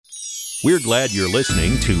We're glad you're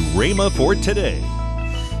listening to Rhema for Today.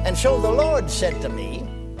 And so the Lord said to me,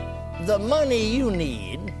 the money you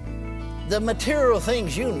need, the material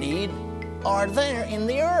things you need are there in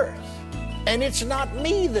the earth. And it's not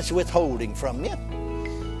me that's withholding from you.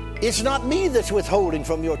 It's not me that's withholding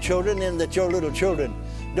from your children in that your little children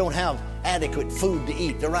don't have adequate food to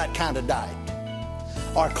eat, the right kind of diet,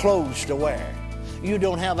 or clothes to wear. You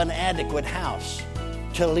don't have an adequate house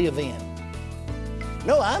to live in.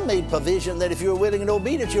 No, I made provision that if you're willing and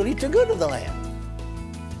obedient, you'll eat the good of the land.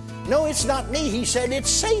 No, it's not me. He said it's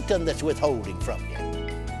Satan that's withholding from you.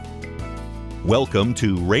 Welcome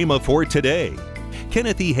to Rhema for Today.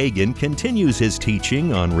 Kenneth E. Hagin continues his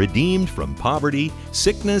teaching on redeemed from poverty,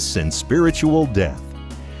 sickness, and spiritual death.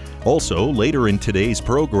 Also, later in today's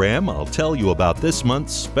program, I'll tell you about this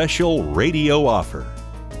month's special radio offer.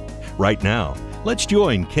 Right now, let's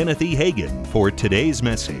join Kenneth E. Hagin for today's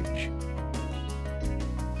message.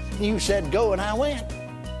 You said go, and I went.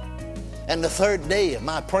 And the third day of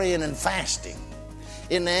my praying and fasting,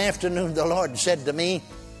 in the afternoon, the Lord said to me,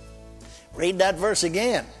 read that verse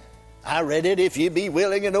again. I read it, if you be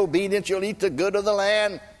willing and obedient, you'll eat the good of the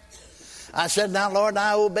land. I said, now, Lord,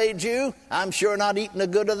 I obeyed you. I'm sure not eating the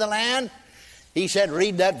good of the land. He said,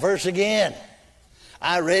 read that verse again.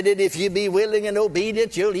 I read it, if you be willing and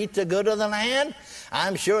obedient, you'll eat the good of the land.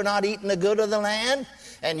 I'm sure not eating the good of the land.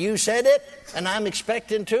 And you said it, and I'm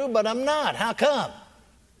expecting to, but I'm not. How come?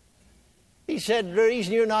 He said, the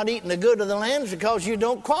reason you're not eating the good of the land is because you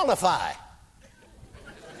don't qualify.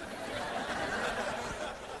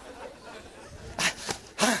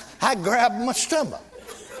 I grabbed my stomach.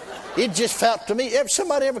 It just felt to me, if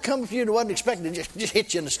somebody ever come to you and wasn't expecting to just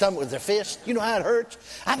hit you in the stomach with their fist, you know how it hurts?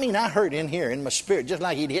 I mean, I hurt in here in my spirit, just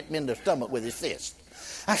like he'd hit me in the stomach with his fist.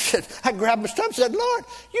 I grabbed my stomach and said, Lord,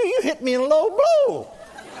 you hit me in a low blow.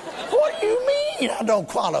 What do you mean I don't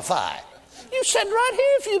qualify? You said right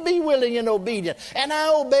here, if you be willing and obedient. And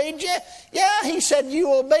I obeyed you. Yeah, he said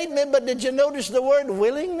you obeyed me, but did you notice the word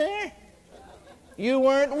willing there? You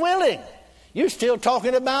weren't willing. You're still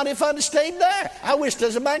talking about if I'd stayed there. I wish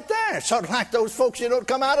there's a back there. Sort of like those folks that don't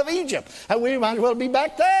come out of Egypt. And we might as well be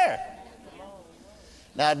back there.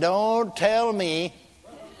 Now, don't tell me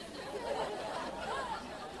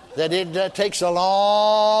that it takes a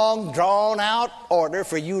long, drawn-out order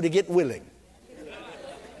for you to get willing.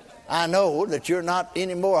 I know that you're not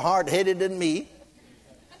any more hard-headed than me.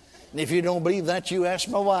 And if you don't believe that, you ask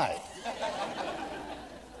my wife.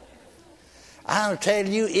 I'll tell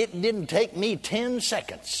you, it didn't take me 10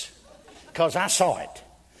 seconds because I saw it.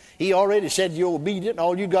 He already said you're obedient.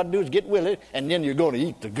 All you got to do is get willing, and then you're going to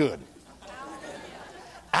eat the good.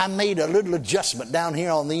 I made a little adjustment down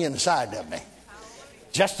here on the inside of me.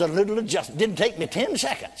 Just a little adjustment. Didn't take me 10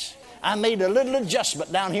 seconds. I made a little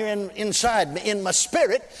adjustment down here inside me, in my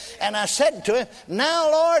spirit, and I said to him,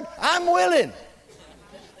 now, Lord, I'm willing.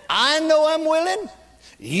 I know I'm willing.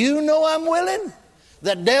 You know I'm willing.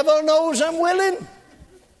 The devil knows I'm willing.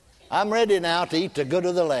 I'm ready now to eat the good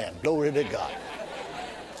of the land. Glory to God.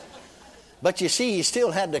 But you see, he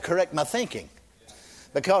still had to correct my thinking.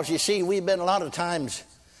 Because you see, we've been a lot of times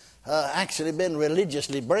actually been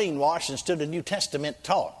religiously brainwashed instead of the New Testament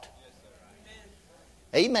taught.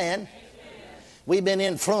 Amen. We've been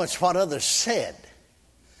influenced what others said.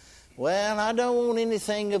 Well, I don't want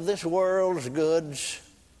anything of this world's goods,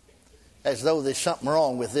 as though there's something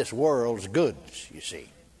wrong with this world's goods, you see.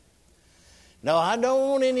 No, I don't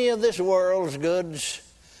want any of this world's goods.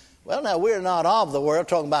 Well, now, we're not of the world.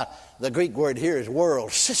 Talking about the Greek word here is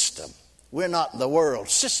world system. We're not the world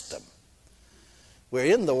system.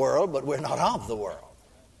 We're in the world, but we're not of the world.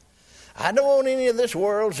 I don't want any of this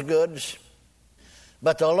world's goods.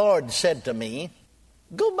 But the Lord said to me,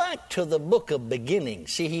 go back to the book of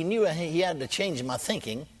beginnings. See, he knew he had to change my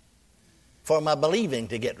thinking for my believing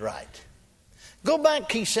to get right. Go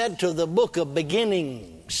back, he said, to the book of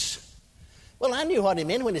beginnings. Well, I knew what he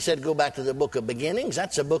meant when he said go back to the book of beginnings.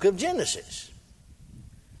 That's the book of Genesis.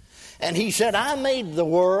 And he said, I made the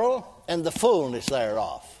world and the fullness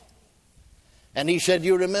thereof. And he said,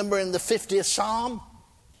 you remember in the 50th Psalm,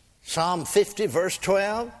 Psalm 50, verse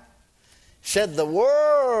 12, said, the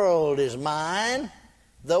world is mine,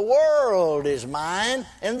 and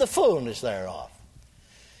the fullness thereof.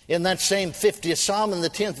 In that same 50th Psalm, in the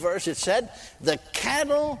 10th verse, it said, the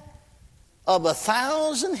cattle of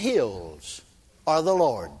 1,000 hills are the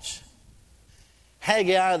Lord's.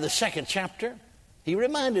 Haggai, the 2nd chapter, he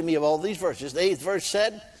reminded me of all these verses. The 8th verse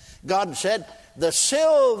said, God said, the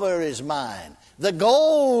silver is mine, the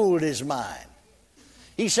gold is mine.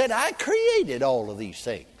 He said, I created all of these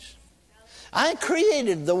things. I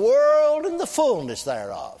created the world and the fullness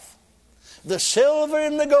thereof, the silver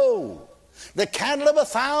and the gold. the cattle of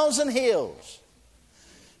 1,000 hills.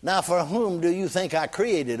 Now, for whom do you think I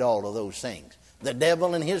created all of those things? The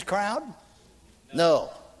devil and his crowd? No.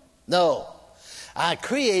 I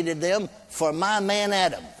created them for my man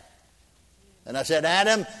Adam. And I said,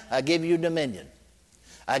 Adam, I give you dominion.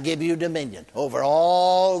 I give you dominion over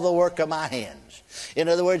all the work of my hands. In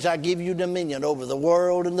other words, I give you dominion over the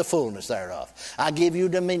world and the fullness thereof. I give you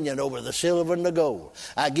dominion over the silver and the gold.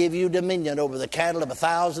 I give you dominion over the cattle of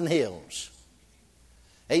 1,000 hills.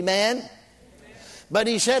 Amen? But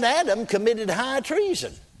he said Adam committed high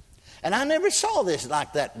treason. And I never saw this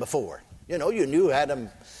like that before. You know, you knew Adam,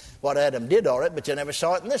 what Adam did all right, but you never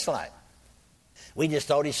saw it in this light. We just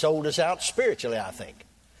thought he sold us out spiritually, I think.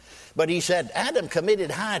 But he said Adam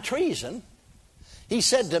committed high treason. He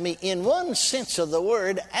said to me, in one sense of the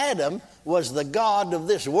word, Adam was the god of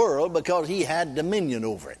this world because he had dominion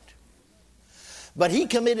over it. But he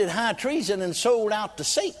committed high treason and sold out to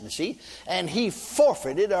Satan, see? And he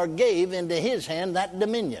forfeited or gave into his hand that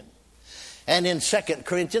dominion. And in 2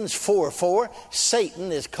 Corinthians 4:4,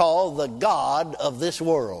 Satan is called the god of this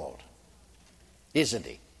world. Isn't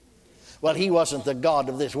he? Well, he wasn't the god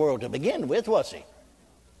of this world to begin with, was he?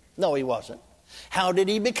 No, he wasn't. How did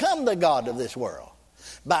he become the god of this world?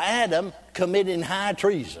 By Adam committing high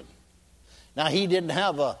treason. Now, he didn't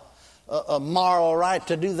have a moral right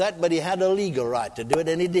to do that, but he had a legal right to do it,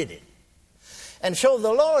 and he did it. And so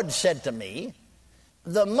the Lord said to me,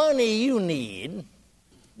 the money you need,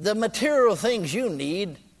 the material things you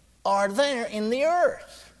need are there in the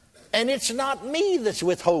earth. And it's not me that's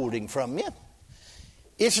withholding from you.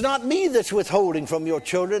 It's not me that's withholding from your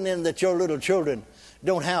children in that your little children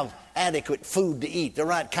don't have adequate food to eat, the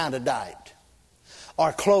right kind of diet,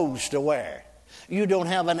 or clothes to wear. You don't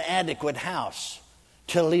have an adequate house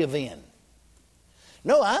to live in.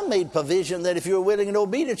 No, I made provision that if you're willing and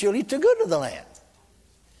obedient, you'll eat the good of the land.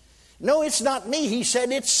 No, it's not me. He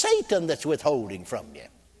said it's Satan that's withholding from you.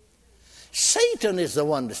 Satan is the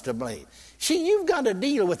one that's to blame. See, you've got to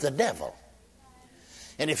deal with the devil.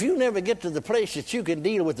 And if you never get to the place that you can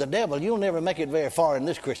deal with the devil, you'll never make it very far in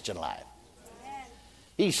this Christian life.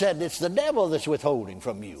 He said it's the devil that's withholding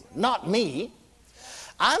from you, not me.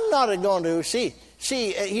 I'm not going to, see,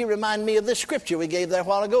 he reminded me of this scripture we gave there a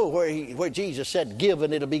while ago where Jesus said, give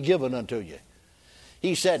and it'll be given unto you.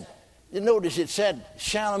 He said, notice it said,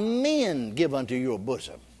 shall men give unto your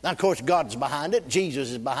bosom. Now, of course, God's behind it.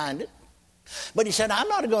 Jesus is behind it. But he said, I'm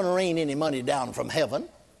not going to rain any money down from heaven.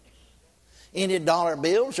 Any dollar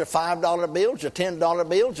bills or $5 bills or $10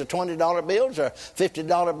 bills or $20 bills or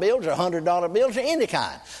 $50 bills or $100 bills or any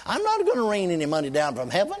kind. I'm not going to rain any money down from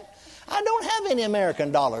heaven. I don't have any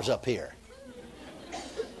American dollars up here.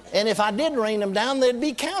 And if I did rain them down, they'd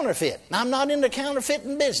be counterfeit. I'm not in the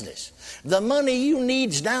counterfeiting business. The money you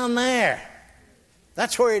need's down there.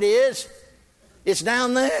 That's where it is. It's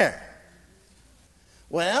down there.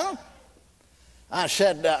 Well, I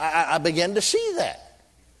said, I began to see that.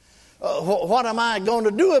 What am I going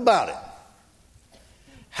to do about it?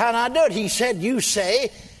 How do I do it? He said, you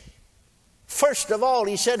say, first of all,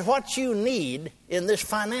 he said, what you need in this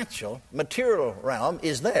financial, material realm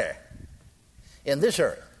is there in this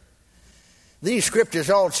earth. These scriptures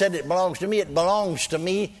all said it belongs to me. It belongs to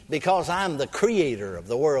me because I'm the creator of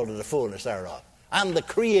the world and the fullness thereof. I'm the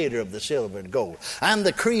creator of the silver and gold. I'm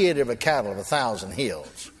the creator of a cattle of 1,000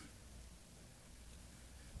 hills.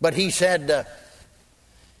 But he said,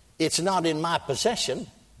 it's not in my possession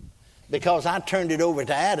because I turned it over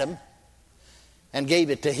to Adam and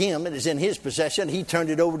gave it to him. It is in his possession. He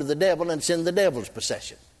turned it over to the devil and it's in the devil's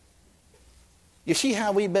possession. You see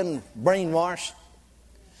how we've been brainwashed?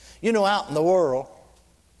 You know, out in the world,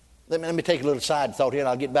 let me take a little side thought here and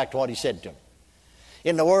I'll get back to what he said to him.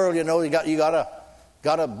 In the world, you know, you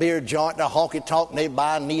got a beer joint and a honky-tonk and they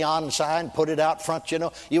buy a neon sign, put it out front, you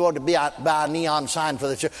know. You ought to buy a neon sign for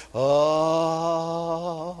the church.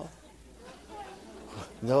 Oh,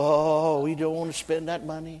 no, we don't want to spend that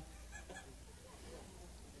money.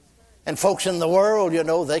 And folks in the world, you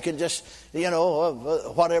know, they can just, you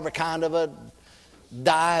know, whatever kind of a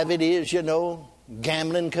dive it is, you know,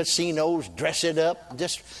 gambling casinos, dress it up,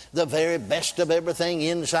 just the very best of everything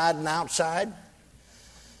inside and outside.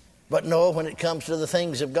 But no, when it comes to the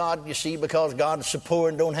things of God, you see, because God is so poor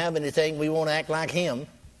and don't have anything, we won't act like him.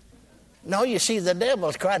 No, you see, the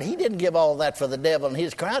devil's crowd, he didn't give all that for the devil and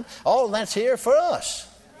his crowd. All that's here for us.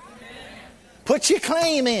 Put your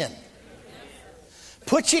claim in.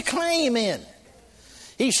 Put your claim in.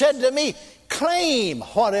 He said to me, claim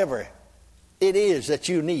whatever it is that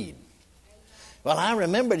you need. Well, I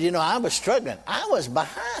remembered, you know, I was struggling. I was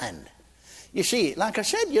behind. You see, like I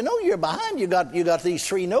said, you know you're behind. You got these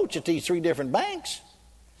 3 notes at these 3 different banks.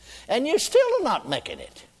 and you're still not making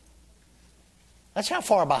it. That's how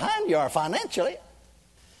far behind you are financially.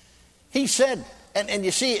 He said, and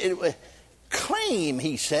you see, claim,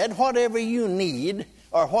 he said, whatever you need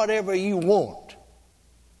or whatever you want.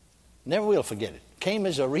 Never will forget it. Came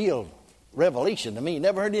as a real revelation to me.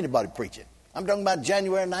 Never heard anybody preach it. I'm talking about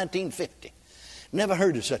January 1950. Never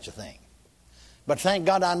heard of such a thing. But thank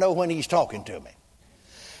God I know when he's talking to me.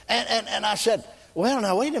 And I said, well,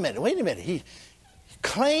 now, wait a minute. He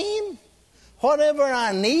claim whatever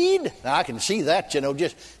I need. Now, I can see that,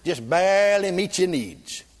 just barely meet your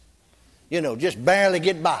needs. Just barely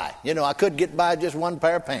get by. I could get by just one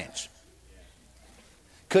pair of pants.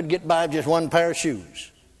 Could get by just one pair of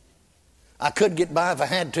shoes. I could get by if I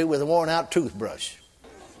had to with a worn-out toothbrush.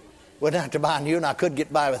 Wouldn't have to buy new, and I could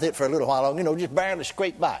get by with it for a little while longer, just barely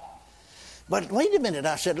scrape by. But wait a minute,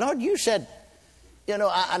 I said, Lord, you said,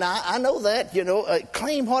 I know that,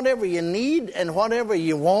 claim whatever you need and whatever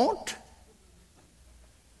you want.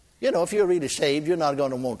 If you're really saved, you're not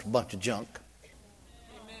going to want a bunch of junk.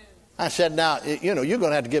 I said, now, you're going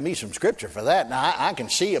to have to give me some scripture for that. Now, I can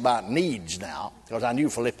see about needs now, because I knew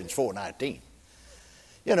Philippians 4:19.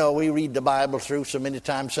 We read the Bible through so many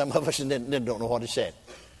times, some of us, and then don't know what it said.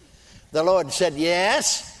 The Lord said,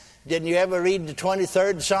 yes. Didn't you ever read the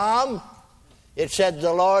 23rd Psalm? It said,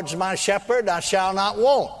 the Lord's my shepherd, I shall not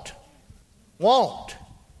want. Want.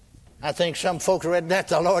 I think some folks read that,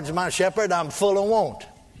 the Lord's my shepherd, I'm full of want.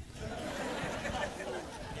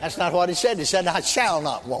 That's not what he said. He said, I shall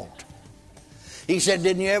not want. He said,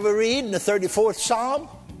 didn't you ever read in the 34th Psalm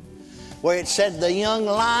where it said, the young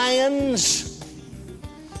lions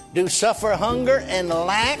do suffer hunger and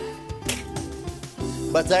lack,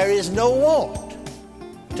 but there is no want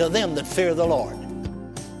to them that fear the Lord.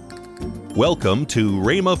 Welcome to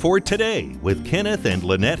Rhema for Today with Kenneth and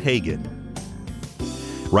Lynette Hagin.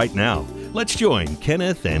 Right now, let's join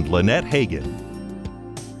Kenneth and Lynette Hagin.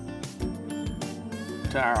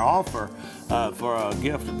 Our offer for a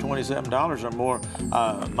gift of $27 or more,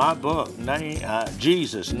 my book,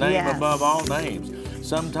 Jesus, Name Yes. Above All Names.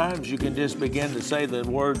 Sometimes you can just begin to say the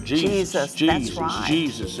word Jesus, that's right.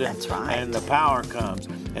 Jesus, That's right. and the power comes.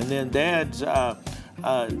 And then Dad's,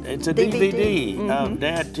 it's a DVD. DVD of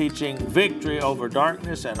Dad teaching victory over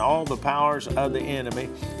darkness and all the powers of the enemy,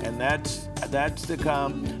 and that's to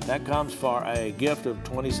come. That comes for a gift of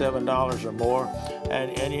 $27 or more.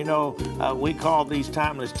 And we call these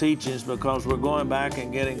timeless teachings because we're going back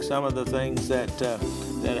and getting some of the things that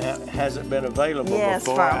hasn't been available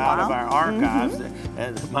before out of our archives.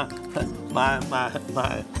 And my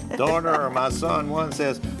daughter or my son one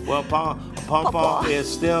says, well, Papa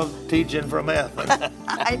is still teaching from heaven.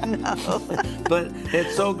 I know. But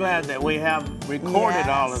it's so glad that we have recorded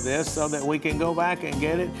all of this so that we can go back and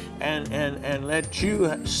get it and let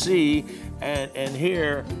you see and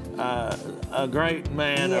hear a great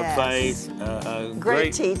man of faith, a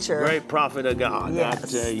great teacher, great prophet of God. Yes, I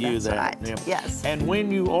tell you that's that. right. Yeah. Yes. And when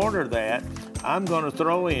you order that, I'm going to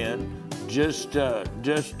throw in just As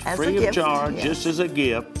free a of gift, charge, yes. just as a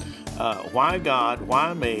gift. Why God?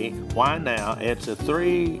 Why me? Why now? It's a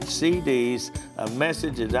 3 CDs of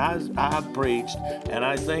messages I've preached, and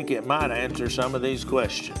I think it might answer some of these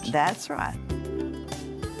questions. That's right.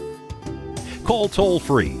 Call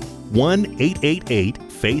toll-free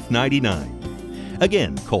 1-888-FAITH-99.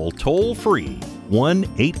 Again, call toll-free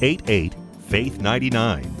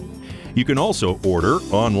 1-888-FAITH-99. You can also order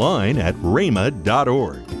online at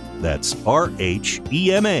rhema.org. That's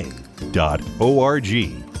RHEMA.org.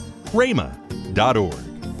 rhema.org.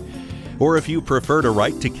 Or if you prefer to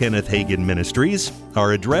write to Kenneth Hagin Ministries,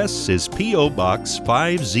 our address is P.O. Box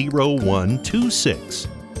 50126,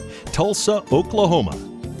 Tulsa, Oklahoma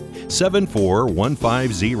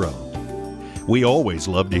 74150. We always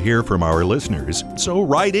love to hear from our listeners, so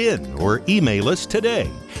write in or email us today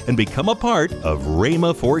and become a part of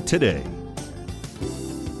Rhema for Today.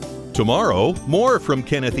 Tomorrow, more from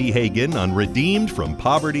Kenneth E. Hagin on Redeemed from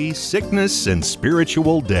Poverty, Sickness, and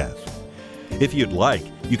Spiritual Death. If you'd like,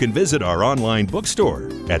 you can visit our online bookstore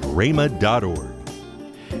at rhema.org.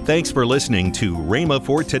 Thanks for listening to Rhema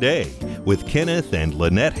for Today with Kenneth and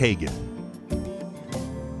Lynette Hagin.